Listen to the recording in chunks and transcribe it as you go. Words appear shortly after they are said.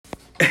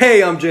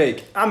Hey, I'm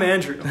Jake, I'm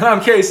Andrew. And I'm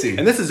Casey.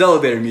 and this is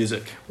Elevator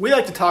Music. We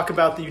like to talk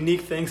about the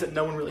unique things that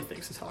no one really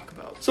thinks to talk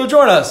about. So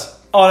join us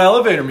on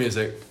Elevator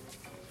Music.